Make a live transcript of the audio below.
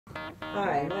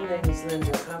Hi, my name is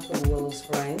Linda. I'm from Willow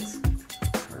Springs.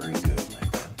 Very good,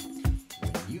 Linda.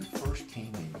 When you first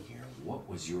came in here, what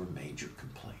was your major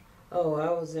complaint? Oh, I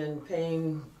was in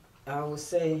pain, I would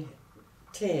say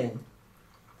 10.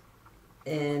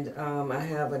 And I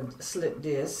have a slip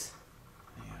disc.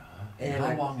 Yeah. And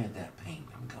how long had that pain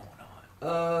been going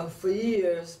on? For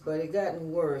years, but it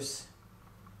gotten worse.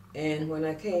 And when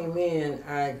I came in,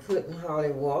 I couldn't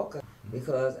hardly walk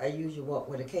because I usually walk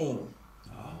with a cane.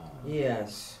 Oh.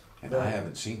 Yes. And I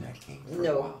haven't seen that cane for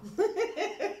a while.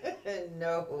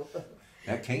 No.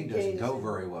 That cane doesn't go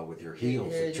very well with your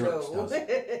heels at church, does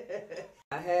it?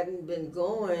 I hadn't been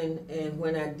going, and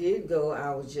when I did go,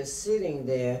 I was just sitting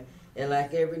there. And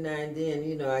like every now and then,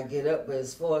 you know, I get up, but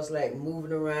as far as like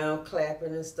moving around,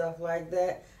 clapping and stuff like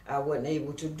that, I wasn't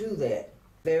able to do that.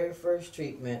 Very first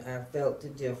treatment, I felt the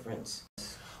difference.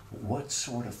 What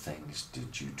sort of things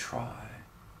did you try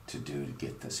to do to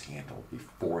get this handled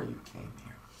before you came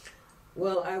here?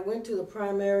 Well, I went to the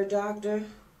primary doctor,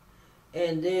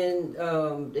 and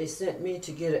then they sent me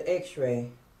to get an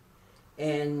x-ray.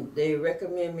 And they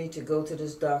recommend me to go to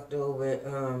this doctor over at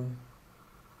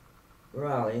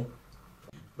Raleigh.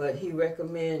 But he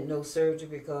recommended no surgery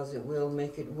because it will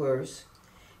make it worse.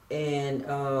 And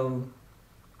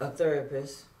a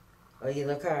therapist, or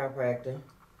either a chiropractor,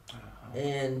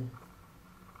 and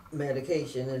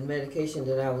medication. And medication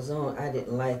that I was on, I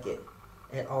didn't like it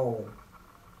at all.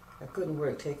 I couldn't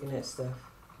work taking that stuff.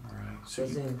 Right. So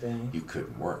you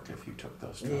couldn't work if you took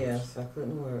those drugs? Yes, I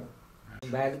couldn't work.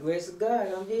 Right. By the grace of God,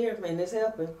 I'm here, man. It's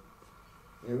helping.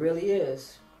 It really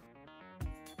is.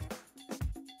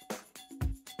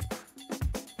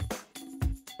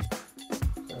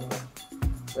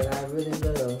 But I really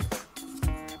love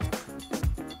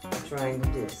trying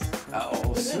this.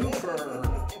 Oh,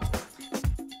 super!